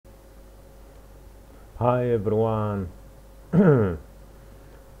Hi everyone.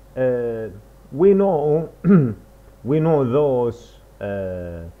 We know we know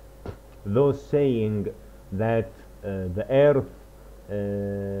those saying that the Earth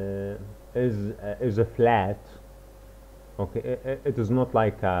is a flat. Okay, it is not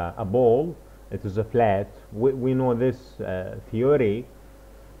like a ball. It is a flat. We know this theory,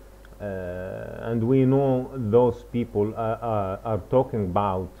 and we know those people are talking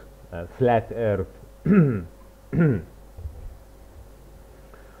about flat Earth.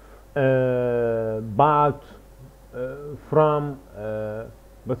 But from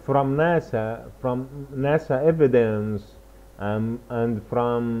from NASA evidence and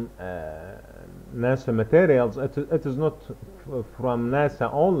from NASA materials, it is not from NASA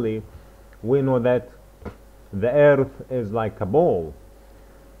only. We know that the Earth is like a ball.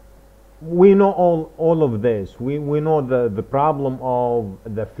 We know all of this. We know the problem of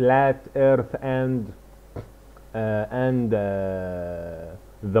the flat Earth and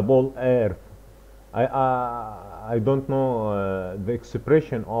the ball Earth. I don't know the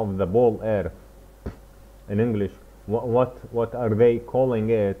expression of the ball Earth in English. What are they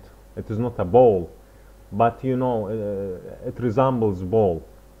calling it? It is not a ball, but you know it resembles ball.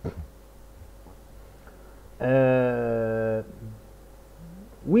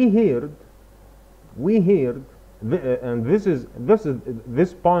 We heard, and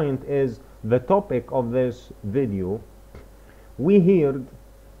this point is the topic of this video. We heard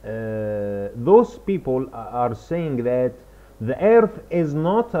those people are saying that the Earth is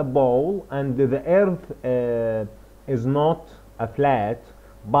not a ball and the Earth is not a flat,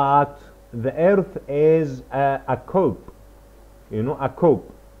 but the Earth is a cup. You know, a cup.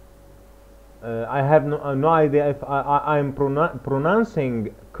 I have no idea if I'm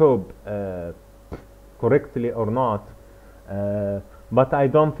pronouncing cup correctly or not, but I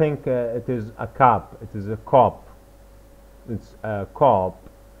don't think it is a cup. It is a cup. It's a cup.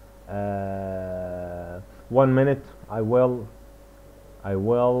 1 minute. I will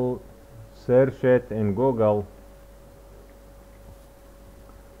search it in Google.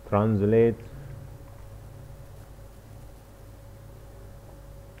 Translate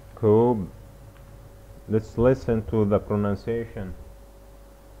cube. Let's listen to the pronunciation.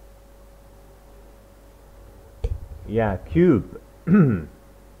 Yeah, cube.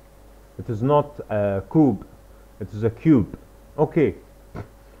 It is not a cube. It is a cube. Okay.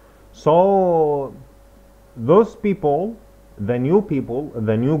 So those people, the new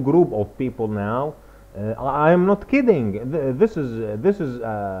group of people now. I am not kidding. This is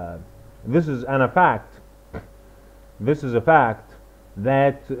a fact. This is a fact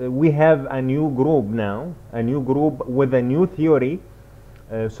that we have a new group now, a new group with a new theory.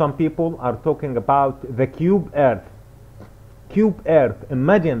 Some people are talking about the cube Earth. Cube Earth.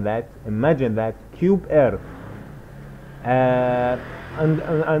 Imagine that. Cube Earth. And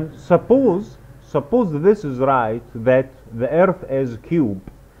suppose this is right, that the Earth is cube.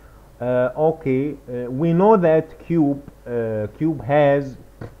 Okay, we know that cube has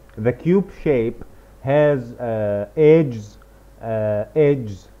the cube shape has edges,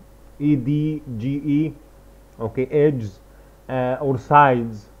 edge, okay, edges or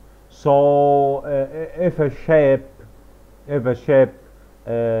sides. So if a shape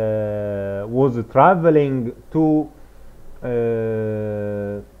was traveling to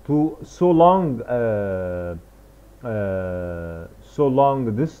so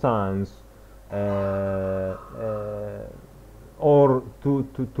long distance, or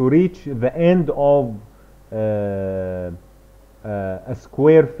to reach the end of a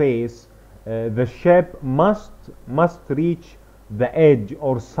square face, the shape must reach the edge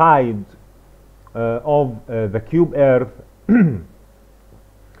or side of the cube Earth.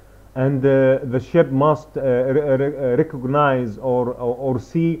 And the ship must recognize or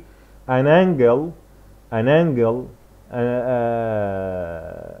see an angle in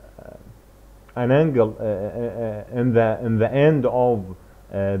the end of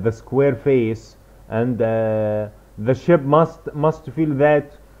the square face, and the ship must feel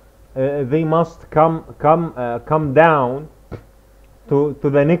that they must come down to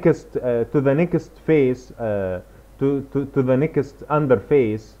the next face, to the next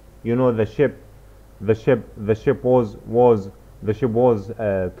underface. You know, the ship was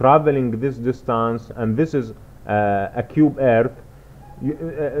traveling this distance, and this is a cube Earth.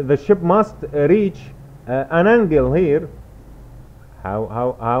 The ship must reach an angle here.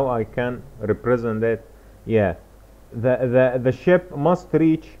 How I can represent it? Yeah, the ship must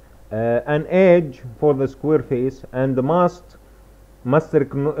reach an edge for the square face, and must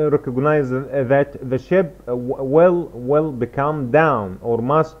recognize that the ship will become down, or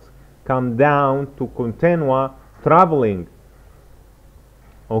must come down to continue traveling.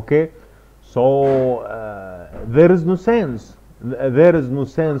 Okay, so there is no sense. There is no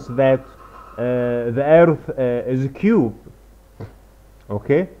sense that the Earth is a cube.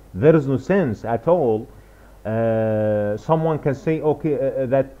 Okay, there is no sense at all. Someone can say, okay,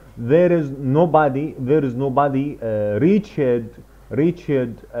 that there is nobody reached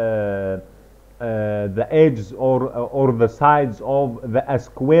the edges or the sides of a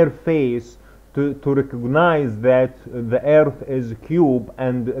square face to recognize that the Earth is a cube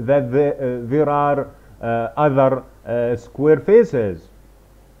and that there are other square faces.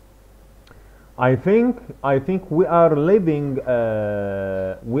 I think we are living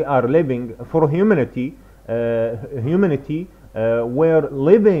for humanity. We're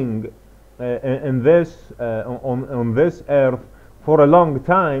living in this on this earth for a long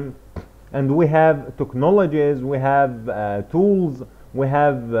time, and we have technologies, we have tools, we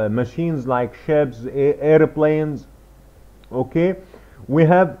have machines like ships, airplanes. Okay, we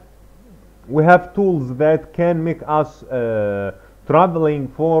have tools that can make us traveling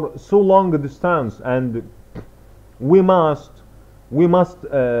for so long a distance, and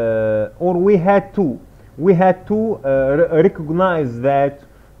or we had to recognize that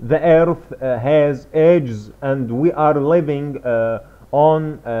the earth has edges and we are living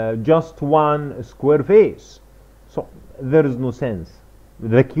on just one square face. So there is no sense.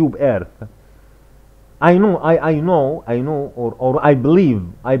 The cube earth. I know, or I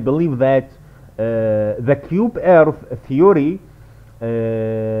believe that the cube earth theory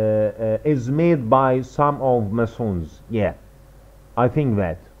is made by some of Masons. Yeah, I think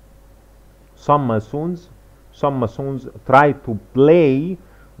that some Masons try to play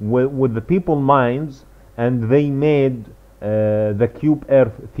with the people's minds, and they made the cube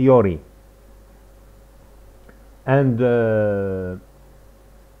earth theory. And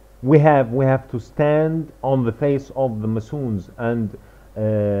we have to stand on the face of the Masons and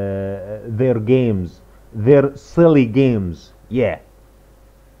their games, their silly games. Yeah.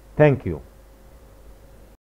 Thank you.